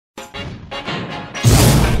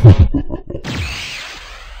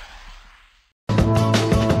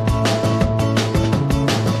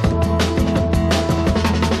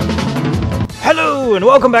Hello and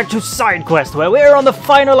welcome back to SideQuest, where we're on the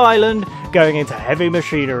final island going into heavy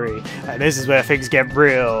machinery, and this is where things get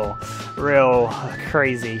real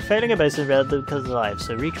crazy. Failing a basic relative because of life,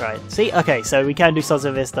 so retry it. See, okay, so we can do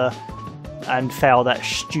Salsa Vista and fail that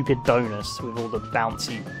stupid bonus with all the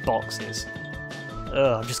bouncy boxes.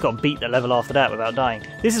 Ugh, I've just got to beat the level after that without dying.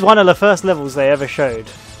 This is one of the first levels they ever showed.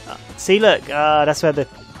 See, look, that's where the...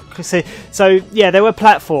 So, yeah, there were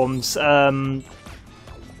platforms in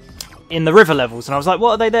the river levels, and I was like,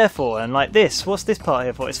 what are they there for? And like this, what's this part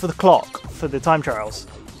here for? It's for the clock, for the time trials.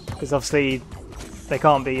 Because obviously, they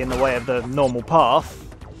can't be in the way of the normal path.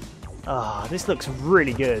 Ah, this looks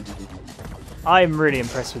really good. I'm really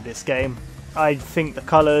impressed with this game. I think the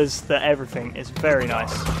colours, everything is very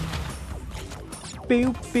nice.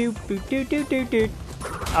 Boop, boop, boop, doo, doo, doo, doo.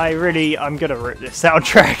 I'm gonna rip this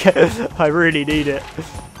soundtrack. I really need it.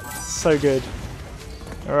 So good.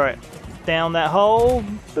 Alright, down that hole.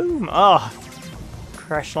 Boom. Ah,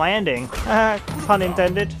 crash landing. Pun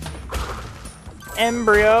intended.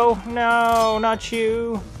 Embryo. No, not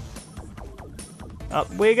you. Up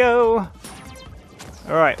we go.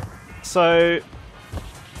 Alright, so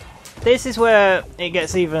this is where it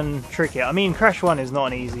gets even trickier. I mean, Crash 1 is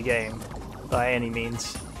not an easy game by any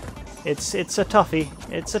means. It's a toughie.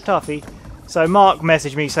 It's a toughie. So Mark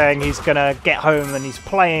messaged me saying he's gonna get home and he's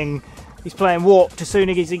playing Warped as soon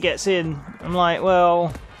as he gets in. I'm like,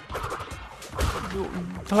 well,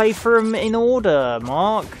 play for him in order,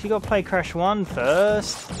 Mark. You gotta play Crash 1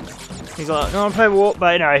 first. He's like, no, I'll play Warped,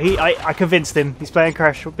 but no, I convinced him. He's playing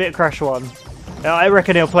a bit of Crash 1. I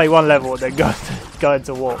reckon he'll play one level and then go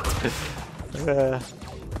into Warped.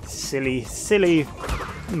 Silly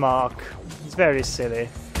Mark. It's very silly.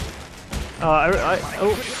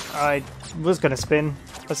 I was gonna spin.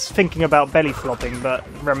 I was thinking about belly flopping, but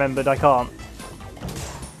remembered I can't.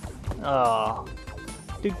 Ah,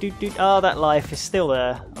 that life is still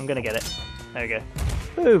there. I'm gonna get it. There we go.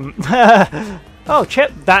 Boom. Oh,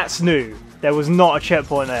 that's new. There was not a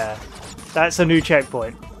checkpoint there. That's a new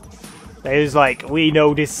checkpoint. It was like, we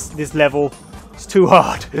know this level is too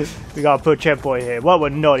hard. We gotta put a checkpoint here. What were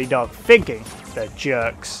Naughty Dog thinking? The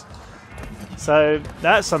jerks. So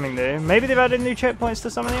that's something new. Maybe they've added new checkpoints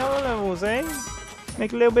to some of the other levels, eh?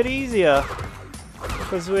 Make it a little bit easier.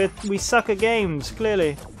 Because we suck at games,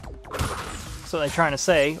 clearly. That's what they're trying to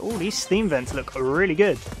say. Oh, these steam vents look really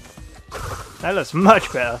good. That looks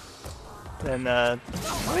much better than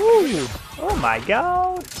ooh, oh my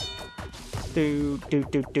god. Do do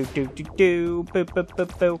do do do do do boo boo boo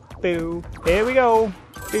boo boo. Here we go.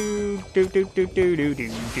 Do do do do do do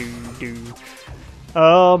do do do.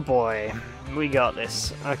 Oh boy, we got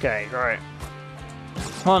this. Okay, right.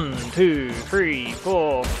 1, 2, 3,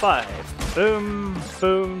 4, 5. Boom,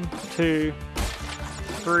 boom. 2,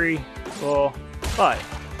 3, 4,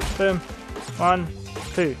 5. Boom. 1,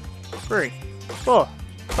 2, 3, 4,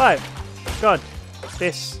 5. God,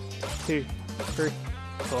 this 2, 3,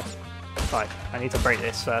 4, 5. I need to break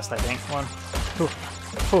this first, I think. 1, 2,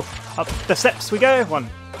 4. Up the steps we go. 1,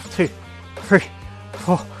 2, 3,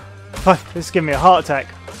 4, 5. This is giving me a heart attack.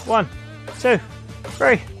 1, 2,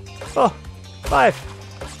 3, 4, 5.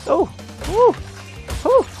 Oh, woo,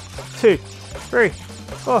 woo. 2, 3,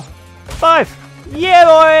 4, 5.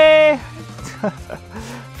 Yeah, boy!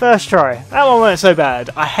 First try. That one weren't so bad.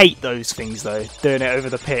 I hate those things though. Doing it over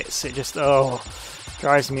the pits. It just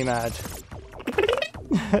drives me mad.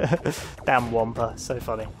 Damn Wampa. So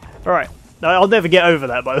funny. All right. I'll never get over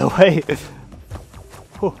that, by the way.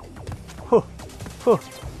 Oh, oh, oh,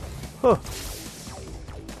 oh.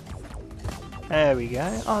 There we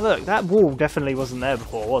go. Oh look, that wall definitely wasn't there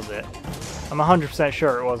before, was it? I'm 100%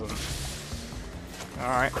 sure it wasn't.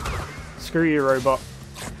 Alright. Screw you, robot.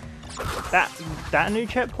 That a new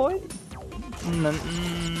checkpoint?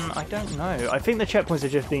 I don't know. I think the checkpoints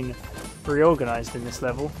have just been reorganised in this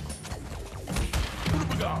level.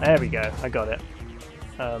 There we go, I got it.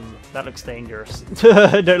 That looks dangerous.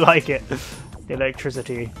 I don't like it. The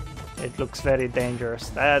electricity. It looks very dangerous.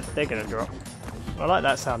 They're gonna drop. I like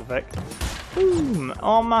that sound effect. Boom!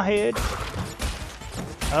 On my head.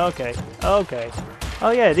 Okay, okay.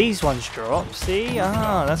 Oh yeah, these ones drop, see?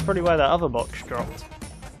 Ah, that's probably why that other box dropped.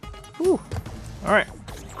 Whew. Alright.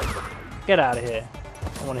 Get out of here.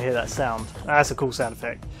 I want to hear that sound. That's a cool sound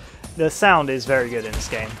effect. The sound is very good in this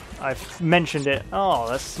game. I've mentioned it. Oh,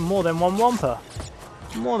 that's more than one Wampa.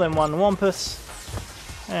 More than one Wampus.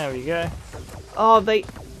 There we go. Oh,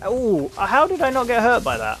 oh, how did I not get hurt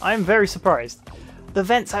by that? I'm very surprised. The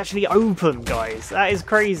vents actually open, guys. That is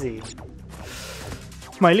crazy.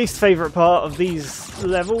 My least favourite part of these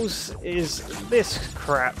levels is this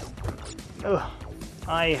crap. Ugh,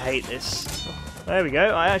 I hate this. There we go,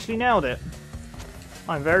 I actually nailed it.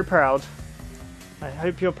 I'm very proud. I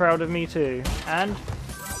hope you're proud of me too. And,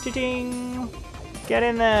 ta-ding! Get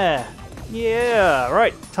in there! Yeah!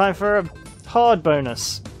 Right, time for a hard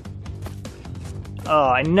bonus. Oh,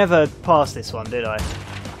 I never passed this one, did I?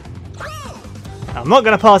 I'm not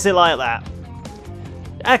going to pass it like that.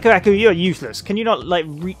 Aku, you're useless. Can you not, like,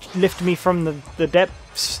 lift me from the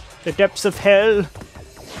depths of hell?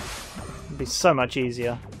 It'd be so much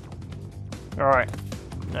easier. Alright,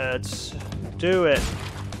 let's do it.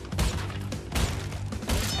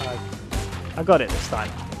 I got it this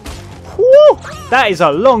time. Woo! That is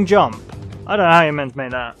a long jump. I don't know how you meant to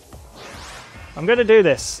make that. I'm going to do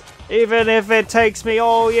this. Even if it takes me,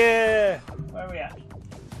 oh yeah! Where are we at?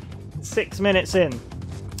 6 minutes in.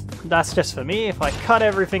 That's just for me if I cut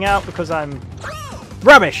everything out because I'm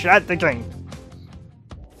rubbish at the game.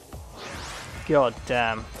 God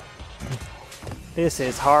damn. This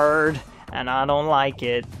is hard and I don't like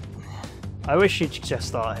it. I wish you'd just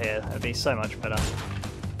start here. It'd be so much better.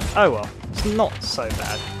 Oh well, it's not so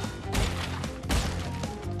bad.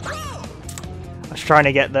 I was trying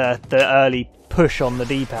to get the early push on the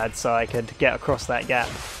D-pad so I could get across that gap.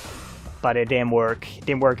 But it didn't work. It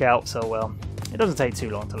didn't work out so well. It doesn't take too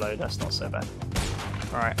long to load, that's not so bad.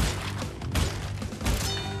 Alright.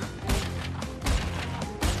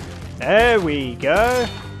 There we go.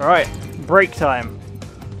 Alright, break time.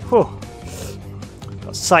 Whew.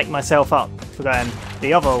 Got to psych myself up for going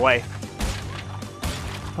the other way.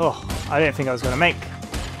 Oh, I didn't think I was going to make.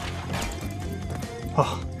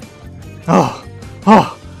 Oh. Oh.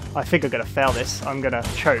 Oh. I think I'm going to fail this. I'm going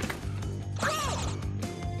to choke.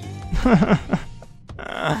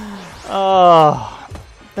 Oh,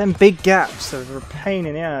 them big gaps are a pain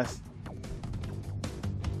in the ass.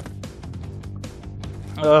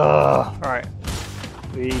 Oh, right.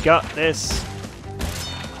 We got this.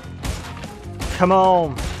 Come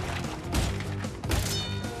on.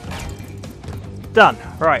 Done.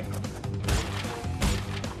 Right.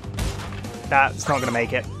 That's not gonna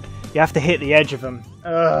make it. You have to hit the edge of them.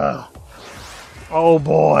 Ugh. Oh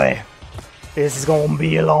boy. This is gonna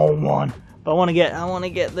be a long one. But I want to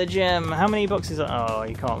get the gem. How many boxes are... Oh,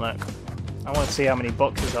 you can't look. I want to see how many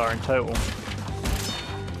boxes are in total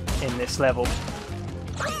in this level.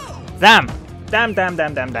 Damn! Damn, damn,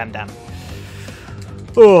 damn, damn, damn, damn.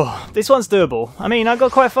 Oh, this one's doable. I mean, I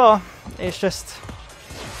got quite far. It's just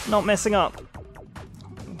not messing up.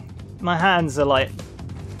 My hands are like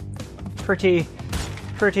pretty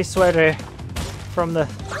sweaty from the...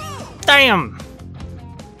 Damn!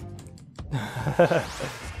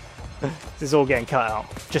 This is all getting cut out,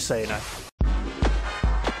 just so you know.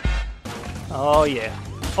 Oh yeah.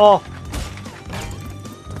 Oh!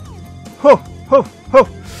 Ho! Ho! Ho!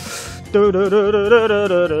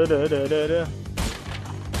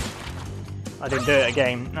 I didn't do it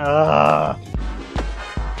again.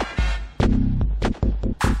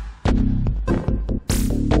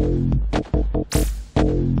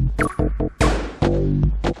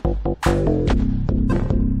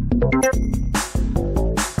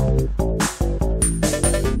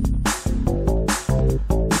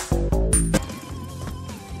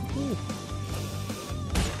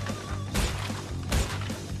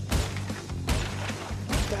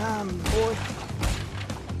 Damn, boy.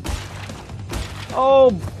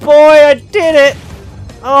 Oh boy, I did it!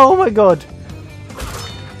 Oh my god.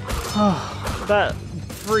 Oh, that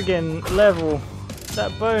friggin' level.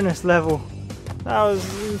 That bonus level. That was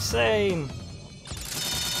insane.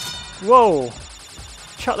 Whoa.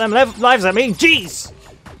 Chuck them lives at me. Jeez!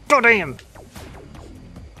 Goddamn!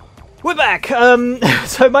 We're back!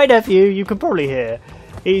 So my nephew, you can probably hear,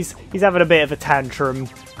 he's having a bit of a tantrum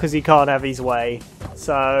because he can't have his way.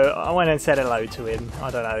 So I went and said hello to him. I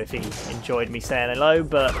don't know if he enjoyed me saying hello,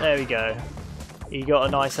 but there we go. He got a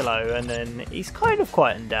nice hello, and then he's kind of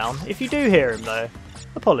quieting down. If you do hear him though,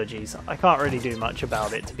 apologies. I can't really do much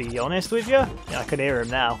about it, to be honest with you. Yeah, I can hear him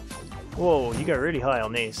now. Whoa, you go really high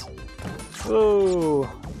on these. Whoa,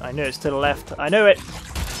 I knew it's to the left. I knew it.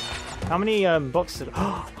 How many boxes?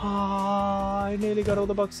 Oh, I nearly got all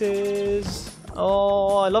the boxes.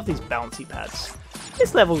 Oh, I love these bouncy pads.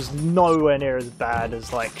 This level's nowhere near as bad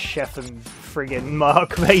as like Chef and friggin'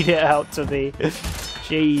 Mark made it out to be.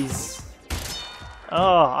 Jeez.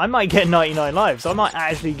 Oh, I might get 99 lives. I might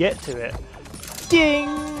actually get to it. Ding!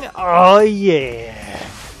 Oh yeah!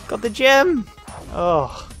 Got the gem!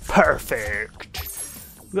 Oh, perfect!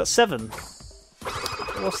 We got 7.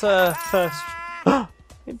 What's the first...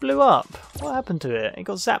 It blew up. What happened to it? It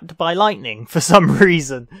got zapped by lightning for some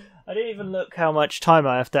reason. I didn't even look how much time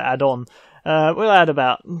I have to add on. We'll add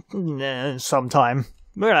about some time.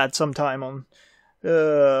 We'll add some time on.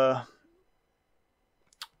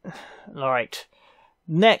 Alright.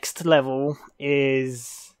 Next level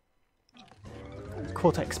is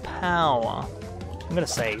Cortex Power. I'm going to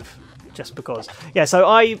save. Just because. Yeah, so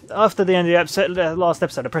after the end of the episode, last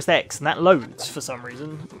episode, I pressed X and that loads for some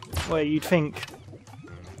reason. Where you'd think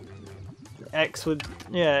X would...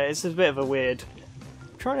 Yeah, it's a bit of a weird...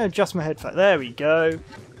 I'm trying to adjust my headphones. There we go.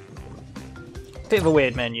 Bit of a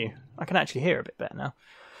weird menu. I can actually hear a bit better now.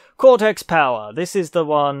 Cortex Power. This is the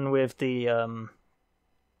one with the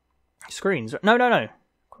screens. No.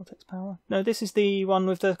 Cortex Power? No, this is the one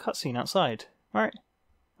with the cutscene outside. Right?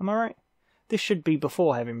 Am I right? This should be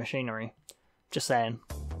before Heavy Machinery. Just saying.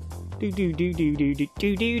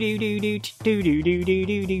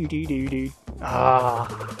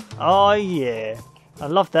 Ah. Oh yeah. I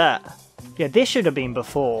love that. Yeah, this should have been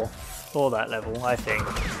before that level, I think.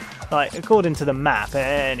 Like, according to the map,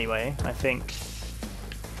 anyway, I think.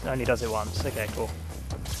 It only does it once. Okay, cool.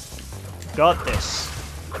 Got this.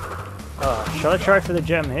 Oh, shall I try for the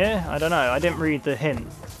gem here? I don't know. I didn't read the hint.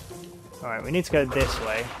 Alright, we need to go this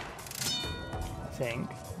way. I think.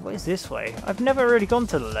 What is this way? I've never really gone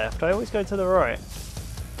to the left. I always go to the right.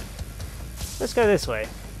 Let's go this way.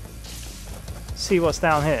 See what's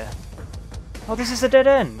down here. Oh, this is a dead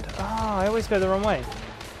end. Ah, I always go the wrong way.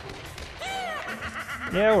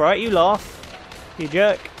 Yeah, alright, you laugh. You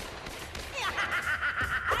jerk.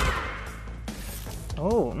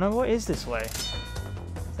 Oh, no, what is this way?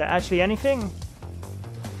 Is there actually anything?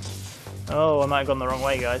 Oh, I might have gone the wrong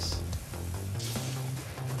way, guys.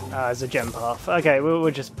 Ah, there's a gem path. Okay,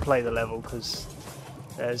 we'll just play the level, because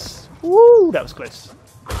there's... Woo! That was close.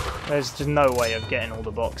 There's just no way of getting all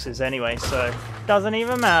the boxes anyway, so... Doesn't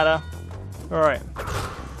even matter. Alright.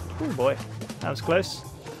 Oh boy, that was close.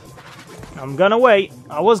 I'm gonna wait.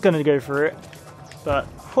 I was gonna go for it, but...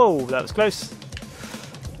 Whoa, that was close.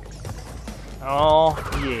 Oh,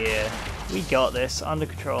 yeah. We got this. Under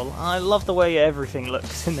control. I love the way everything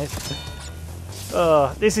looks in this.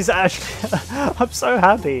 Oh, this is actually... I'm so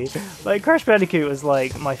happy. Like, Crash Bandicoot was,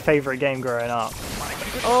 like, my favourite game growing up.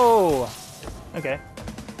 Oh! Okay.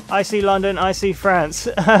 I see London, I see France.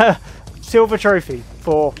 Silver trophy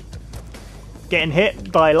for getting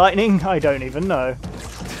hit by lightning? I don't even know.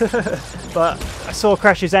 But I saw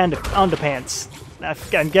Crash's underpants.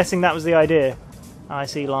 I'm guessing that was the idea. I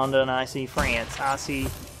see London, I see France, I see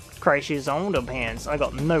Crash's underpants. I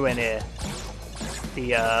got nowhere near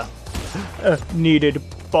the needed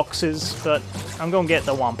boxes, but I'm gonna get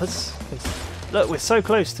the wampus. Look, we're so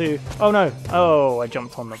close to... Oh no! Oh, I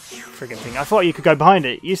jumped on the friggin' thing. I thought you could go behind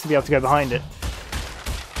it. You used to be able to go behind it.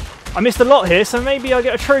 I missed a lot here, so maybe I'll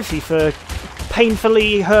get a trophy for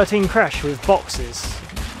painfully hurting Crash with boxes.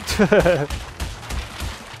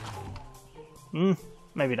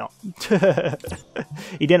 Maybe not.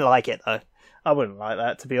 He didn't like it, though. I wouldn't like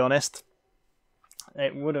that, to be honest.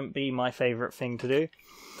 It wouldn't be my favourite thing to do.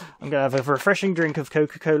 I'm going to have a refreshing drink of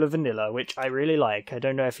Coca-Cola Vanilla, which I really like. I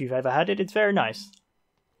don't know if you've ever had it. It's very nice.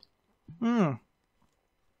 I'm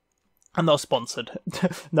not sponsored.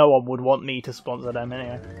 No one would want me to sponsor them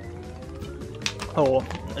anyway. Or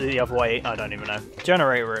the other way, I don't even know.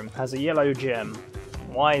 Generator room has a yellow gem.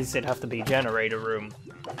 Why does it have to be generator room?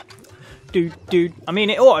 Dude. I mean,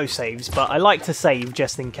 it auto-saves, but I like to save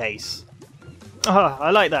just in case. Oh,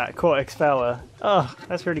 I like that. Cortex Power. Oh,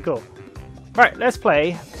 that's really cool. Right, let's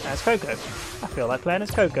play as Coco. I feel like playing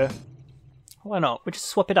as Coco. Why not? We'll just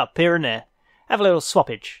swap it up here and there. Have a little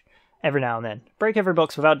swappage every now and then. Break every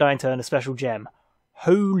box without dying to earn a special gem.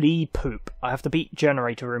 Holy poop. I have to beat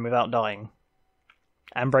Generator Room without dying.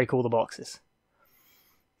 And break all the boxes.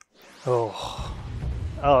 Oh,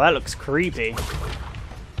 that looks creepy.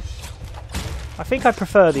 I think I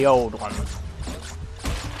prefer the old one.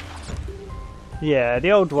 Yeah,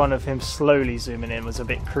 the old one of him slowly zooming in was a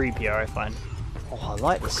bit creepier, I find. Oh, I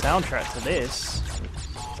like the soundtrack to this.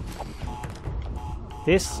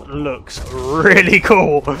 This looks really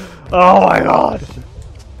cool. Oh my god.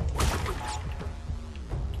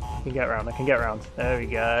 I can get around. There we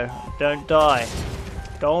go. Don't die.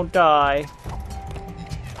 Don't die.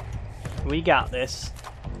 We got this.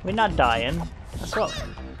 We're not dying. That's what...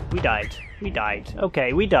 We died.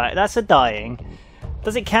 Okay, we died. That's a dying.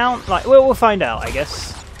 Does it count? Like, well, we'll find out, I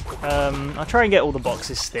guess. I'll try and get all the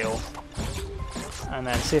boxes still. And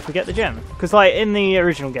then see if we get the gem. Because, like, in the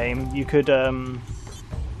original game, you could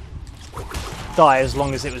die as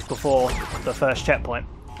long as it was before the first checkpoint.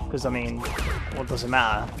 Because, I mean, what does it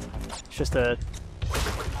matter? It's just a...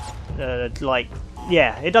 like,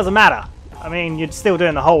 yeah, it doesn't matter. I mean, you're still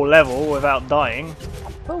doing the whole level without dying.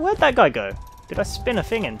 Well, where'd that guy go? Did I spin a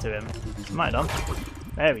thing into him? Might have done.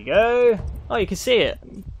 There we go. Oh, you can see it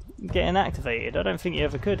getting activated. I don't think you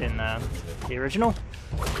ever could in the original.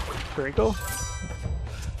 Pretty cool.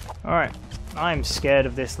 Alright. I'm scared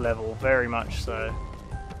of this level, very much so.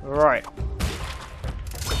 Right.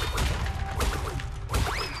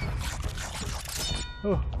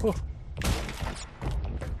 Oh, oh.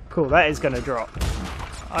 Cool, that is going to drop.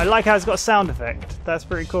 I like how it's got a sound effect. That's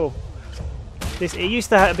pretty cool. It used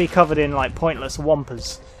to be covered in like pointless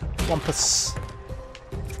whompers.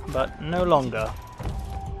 But no longer.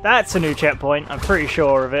 That's a new checkpoint, I'm pretty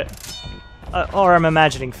sure of it. Or I'm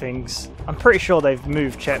imagining things. I'm pretty sure they've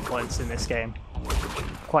moved checkpoints in this game.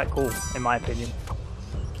 Quite cool, in my opinion.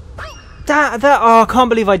 Oh, I can't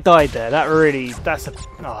believe I died there. That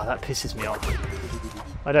pisses me off.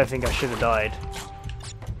 I don't think I should have died.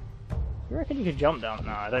 You reckon you could jump down?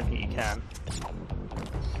 No, I don't think you can.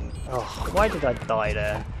 Oh, why did I die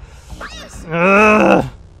there? Ugh!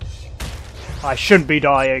 I shouldn't be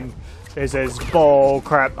dying. This is bull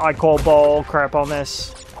crap. I call bull crap on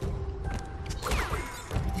this.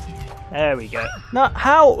 There we go. No,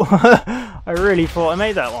 how? I really thought I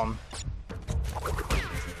made that one.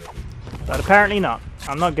 But apparently not.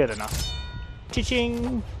 I'm not good enough.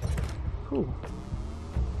 Cha-ching! Ooh.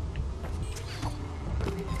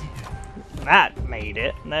 That made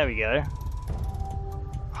it. There we go.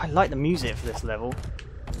 I like the music for this level.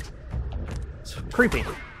 It's creepy.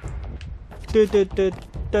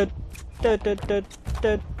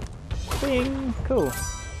 Bing. Cool.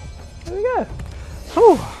 There we go.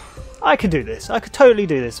 Whew. I could do this. I could totally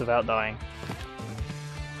do this without dying.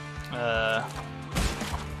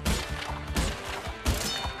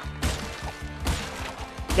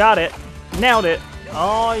 Got it. Nailed it.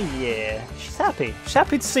 Oh yeah. She's happy. She's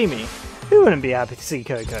happy to see me. Who wouldn't be happy to see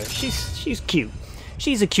Coco? She's cute.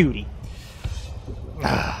 She's a cutie.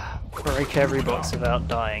 Break every box without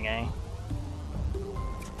dying, eh?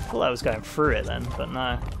 I thought I was going through it then, but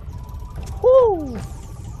no. Woo!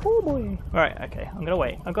 Oh boy. Right, okay, I'm gonna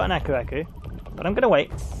wait. I've got an Aku, but I'm gonna wait.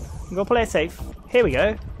 I'm gonna play it safe. Here we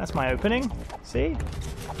go. That's my opening. See?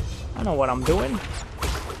 I know what I'm doing.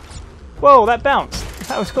 Whoa, that bounced.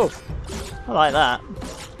 That was cool. I like that.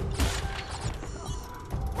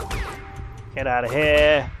 Get out of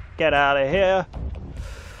here. Get out of here.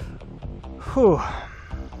 Whew.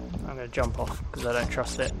 I'm going to jump off because I don't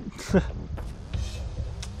trust it.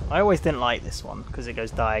 I always didn't like this one because it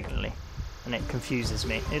goes diagonally and it confuses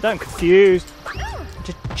me. It don't confuse. I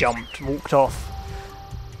just jumped, walked off.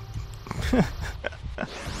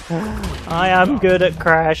 I am good at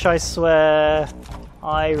Crash, I swear.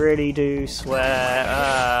 I really do swear.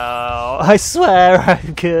 Oh, I swear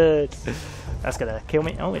I'm good. That's gonna kill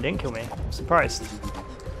me. Oh, it didn't kill me. I'm surprised.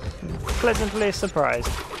 Pleasantly surprised.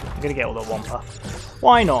 I'm gonna get all the Wampa.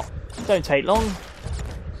 Why not? Don't take long.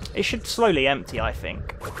 It should slowly empty, I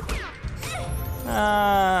think.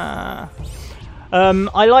 I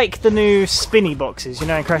like the new spinny boxes, you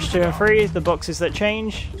know, in Crash 2 and 3, the boxes that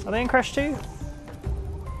change. Are they in Crash 2?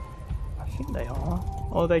 I think they are.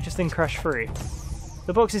 Or are they just in Crash 3?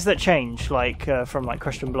 The boxes that change, like from like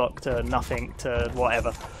question block to nothing to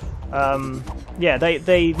whatever. Yeah,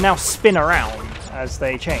 they now spin around as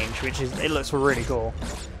they change, which is, it looks really cool.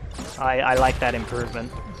 I like that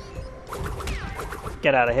improvement.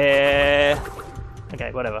 Get out of here.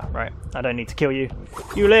 Okay, whatever. Right, I don't need to kill you.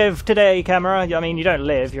 You live today, camera. I mean, you don't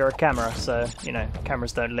live. You're a camera, so you know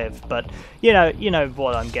cameras don't live. But you know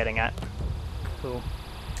what I'm getting at. Cool.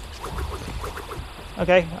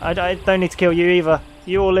 Okay, I don't need to kill you either.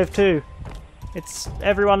 You all live too. It's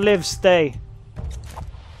everyone lives day.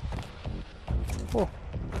 Oh,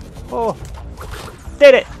 oh,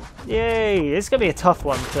 did it! Yay! It's gonna be a tough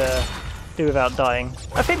one to do without dying.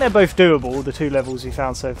 I think they're both doable. The two levels we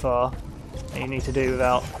found so far. That you need to do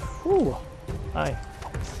without. Ooh, I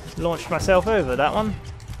launched myself over that one.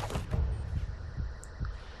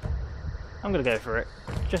 I'm gonna go for it.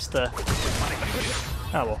 Just to.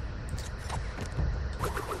 Oh well.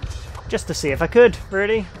 Just to see if I could,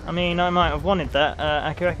 really. I mean, I might have wanted that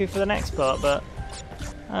Aku for the next part, but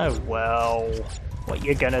oh well. What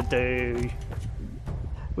you gonna do?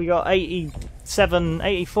 We got 87,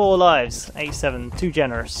 84 lives. 87, too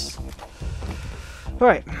generous.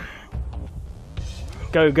 Right.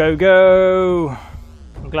 Go, go, go!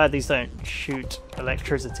 I'm glad these don't shoot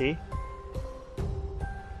electricity.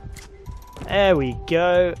 There we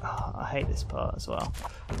go. Oh, I hate this part as well.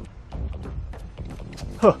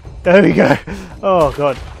 Huh, there we go. Oh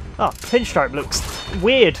god. Oh, Pinstripe looks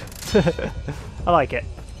weird. I like it.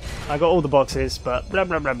 I got all the boxes, but blah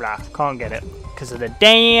blah blah blah. Can't get it because of the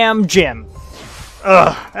damn gym.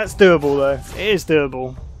 Ugh, that's doable though. It is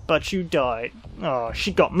doable. But you died. Oh,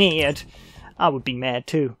 she got mad. I would be mad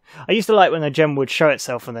too. I used to like when the gem would show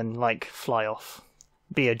itself and then, like, fly off.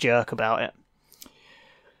 Be a jerk about it.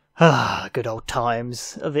 Ah, good old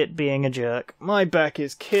times of it being a jerk. My back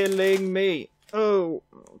is killing me. Oh.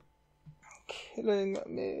 Killing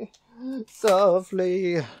me.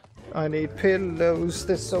 Softly. I need pillows,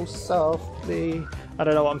 they're so softly. I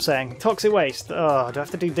don't know what I'm saying. Toxic waste. Oh, do I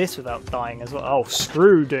have to do this without dying as well? Oh,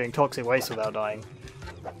 screw doing toxic waste without dying.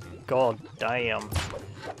 God damn.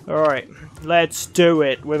 Alright, let's do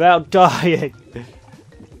it without dying.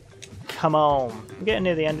 Come on. We're getting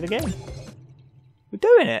near the end of the game. We're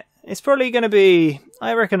doing it. It's probably going to be,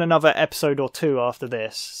 I reckon, another episode or two after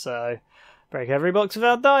this. So, break every box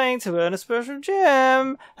without dying to earn a special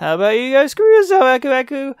gem. How about you go screw yourself, Aku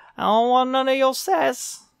Aku? I don't want none of your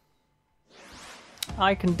sass.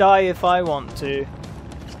 I can die if I want to.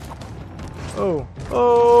 Oh,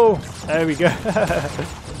 oh, there we go.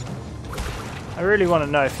 I really want to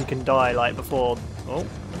know if you can die, like, before, oh,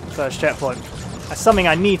 first checkpoint. That's something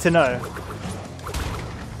I need to know.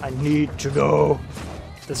 I need to know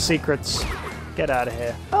the secrets. Get out of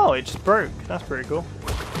here. Oh, it just broke. That's pretty cool.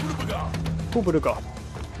 I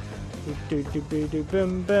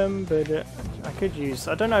could use,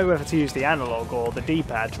 I don't know whether to use the analog or the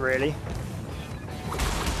D-pad, really.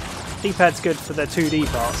 D-pad's good for the 2D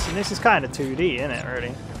parts, and this is kind of 2D, isn't it,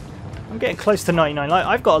 really? I'm getting close to 99 lives.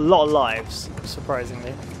 I've got a lot of lives,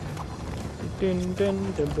 surprisingly. Get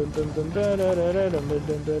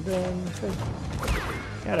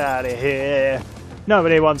out of here.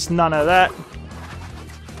 Nobody wants none of that.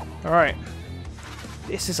 Alright.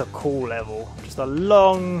 This is a cool level. Just a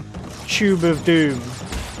long tube of doom.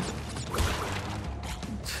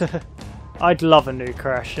 I'd love a new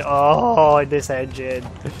Crash. Oh, this engine.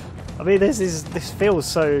 I mean, this feels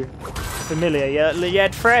so familiar.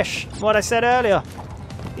 Yet fresh. What I said earlier.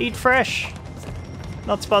 Eat fresh.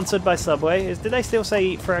 Not sponsored by Subway. Did they still say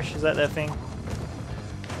eat fresh? Is that their thing?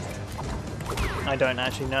 I don't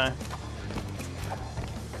actually know.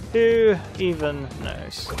 Who even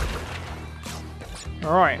knows?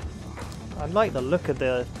 Alright. I like the look of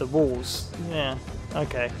the walls. Yeah.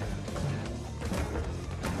 Okay.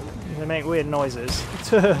 They make weird noises.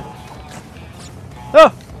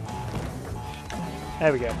 Oh!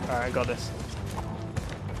 There we go. Alright, I got this.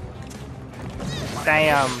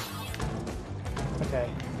 Damn. Okay.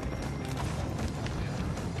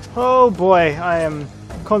 Oh boy, I am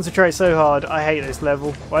concentrate so hard. I hate this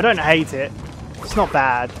level. Well, I don't hate it. It's not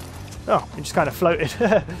bad. Oh, it just kind of floated.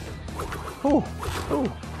 Ooh,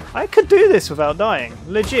 ooh. I could do this without dying.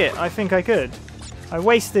 Legit, I think I could. I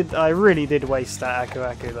really did waste that Aku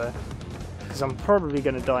Aku though. Because I'm probably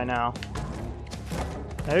going to die now.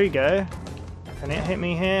 There we go. Can it hit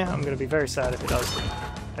me here? I'm going to be very sad if it does.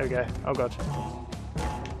 There we go. Oh god.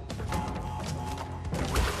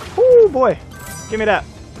 Oh boy! Give me that!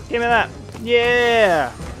 Give me that!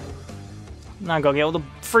 Yeah! Now I gotta get all the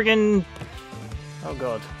friggin... Oh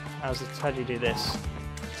god. How do you do this?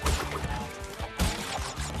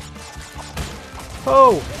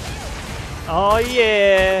 Oh! Oh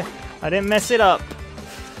yeah! I didn't mess it up.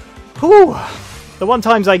 Whew! The one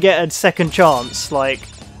times I get a second chance, like...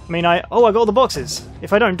 I mean, I got all the boxes.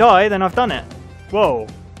 If I don't die, then I've done it. Whoa.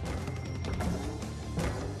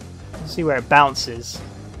 Let's see where it bounces.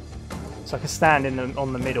 So I can stand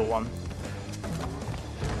on the middle one.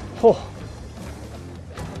 Oh.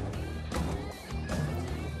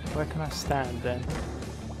 Where can I stand then?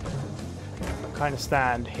 I kind of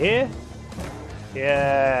stand here.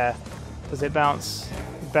 Yeah. Does it bounce?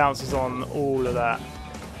 It bounces on all of that.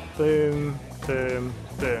 Boom, boom,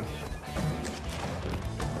 boom.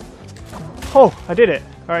 Oh, I did it.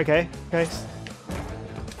 Alright, okay.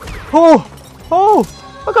 Oh! Oh!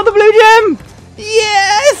 I got the blue gem!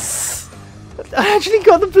 Yes! I actually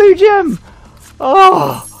got the blue gem!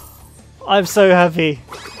 Oh! I'm so happy.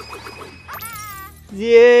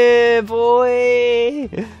 Yeah, boy!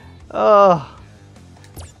 Oh.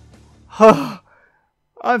 Oh.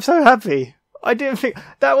 I'm so happy. I didn't think...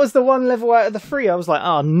 That was the one level out of the 3. I was like,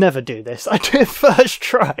 oh, I'll never do this. I did it first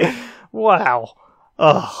try. Wow.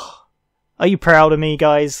 Oh. Are you proud of me,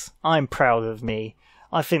 guys? I'm proud of me.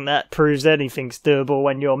 I think that proves anything's doable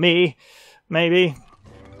when you're me. Maybe.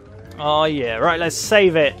 Oh yeah, right, let's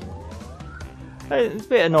save it. It's a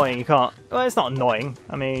bit annoying, you can't... Well, it's not annoying.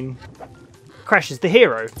 I mean... Crash is the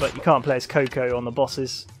hero, but you can't play as Coco on the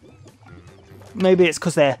bosses. Maybe it's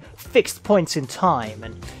because they're fixed points in time,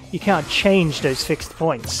 and you can't change those fixed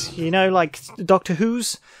points. You know, like Doctor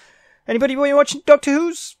Who's? Anybody when you're watching Doctor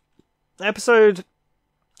Who's? Episode...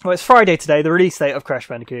 Well, it's Friday today, the release date of Crash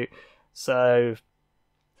Bandicoot. So,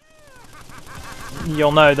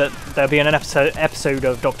 you'll know that there'll be an episode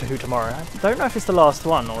of Doctor Who tomorrow. I don't know if it's the last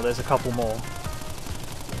one or there's a couple more.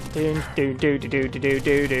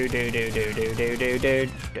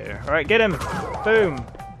 Alright, get him! Boom!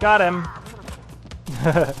 Got him!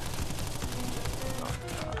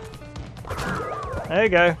 There you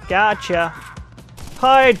go, gotcha!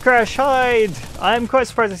 Hide, Crash, hide! I'm quite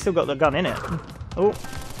surprised I still got the gun in it. Oh,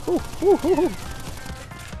 ooh, ooh, ooh.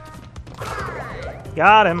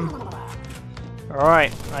 Got him!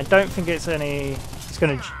 Alright, I don't think it's any... It's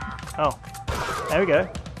gonna... Oh, there we go.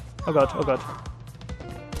 Oh god, oh god.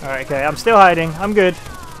 Alright, okay, I'm still hiding. I'm good.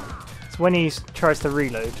 It's when he tries to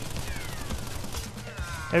reload.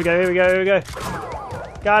 Here we go, here we go, here we go.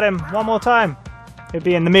 Got him! One more time! He'll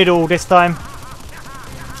be in the middle this time.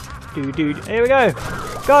 Dude, here we go!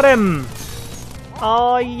 Got him!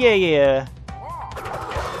 Oh yeah!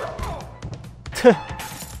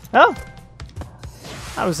 Oh!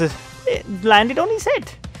 That was it landed on his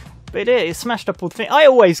head! But it smashed up all the thing. I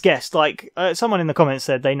always guessed, like, someone in the comments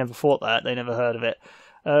said they never fought that, they never heard of it.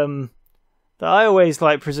 But I always,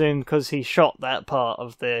 like, presumed because he shot that part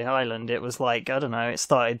of the island, it was like, I don't know, it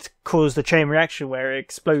started to cause the chain reaction where it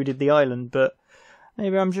exploded the island, but...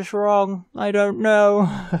 Maybe I'm just wrong. I don't know.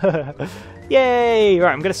 Yay!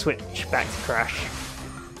 Right, I'm going to switch back to Crash.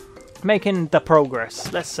 Making the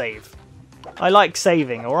progress. Let's save. I like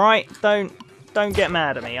saving, alright? Don't get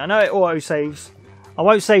mad at me. I know it auto-saves. I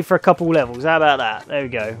won't save for a couple levels. How about that? There we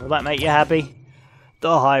go. Will that make you happy?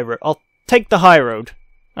 The high road. I'll take the high road.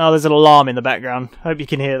 Oh, there's an alarm in the background. Hope you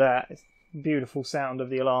can hear that. It's a beautiful sound of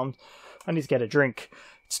the alarm. I need to get a drink.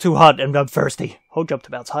 It's too hot and I'm thirsty. Hold jump to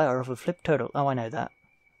bounce higher off a flip turtle. Oh, I know that.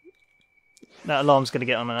 That alarm's going to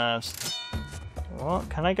get on my nerves. What?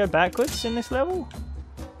 Can I go backwards in this level?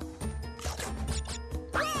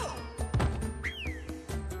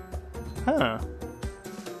 Huh.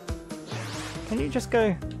 Can you just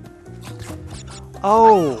go...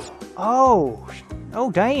 Oh! Oh! Oh,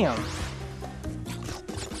 damn!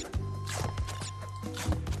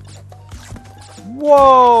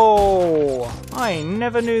 Whoa! I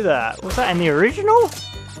never knew that. Was that in the original?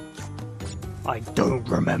 I don't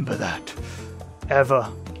remember that.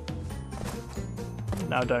 Ever.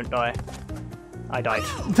 Now don't die. I died.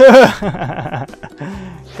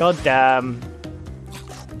 God damn.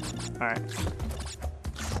 Alright.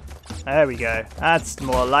 There we go. That's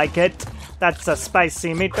more like it. That's a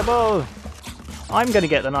spicy meatball. I'm gonna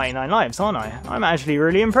get the 99 lives, aren't I? I'm actually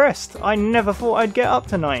really impressed. I never thought I'd get up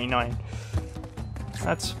to 99.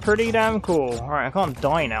 That's pretty damn cool. Alright, I can't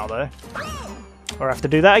die now though. Or I have to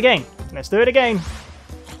do that again. Let's do it again.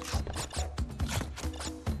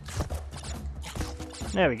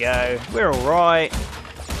 There we go. We're alright.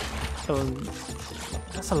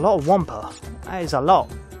 That's a lot of Wampa. That is a lot.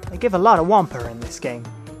 They give a lot of Wampa in this game.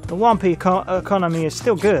 The Wampa economy is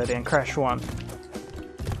still good in Crash 1.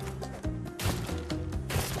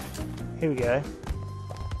 Here we go.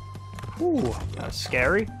 Ooh, that's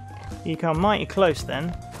scary. You come mighty close then,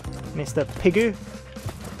 Mr. Pigoo.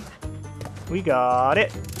 We got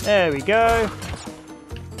it. There we go.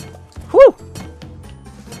 Whew!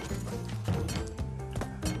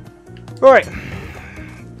 Right.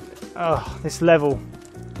 Oh, this level.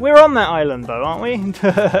 We're on that island though, aren't we?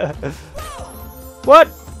 What?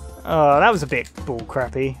 Oh, that was a bit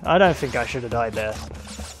bullcrappy. I don't think I should have died there.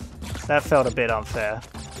 That felt a bit unfair.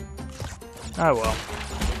 Oh well.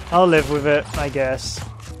 I'll live with it, I guess.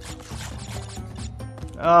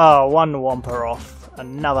 Oh, one Wampa off.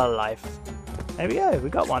 Another life. There we go, we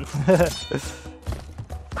got one.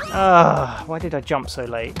 Why did I jump so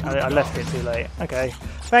late? I left it too late. Okay.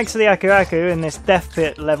 Thanks to the Aku Aku in this death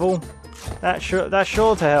pit level. That's sure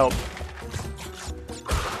to help.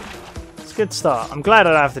 It's a good start. I'm glad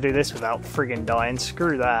I don't have to do this without friggin' dying.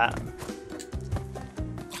 Screw that.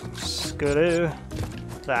 Screw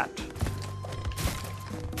that.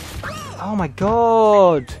 Oh my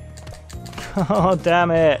god! Oh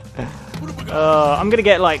damn it! I'm gonna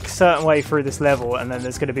get like a certain way through this level, and then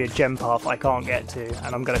there's gonna be a gem path I can't get to,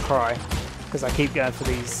 and I'm gonna cry because I keep going for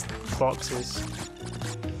these boxes.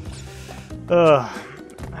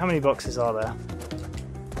 How many boxes are there?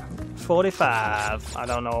 45. I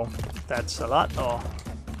don't know if that's a lot or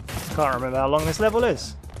can't remember how long this level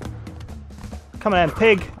is. Come on,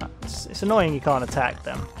 pig! It's annoying you can't attack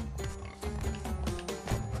them.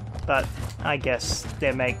 But I guess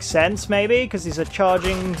it makes sense, maybe, because he's a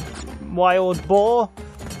charging wild boar.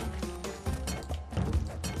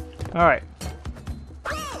 Alright.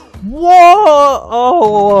 Whoa!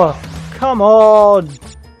 Oh, come on!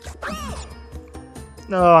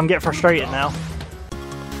 Oh, I'm getting frustrated now.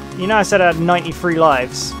 You know I said I had 93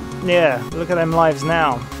 lives. Yeah, look at them lives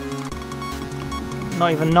now.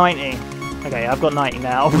 Not even 90. Okay, I've got 90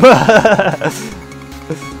 now.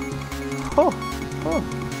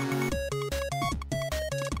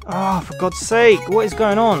 Oh, for God's sake, what is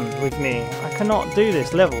going on with me? I cannot do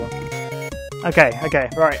this level. Okay,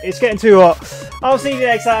 right, it's getting too hot. I'll see you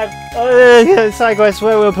next time. SideQuest,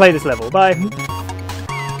 where we'll play this level. Bye.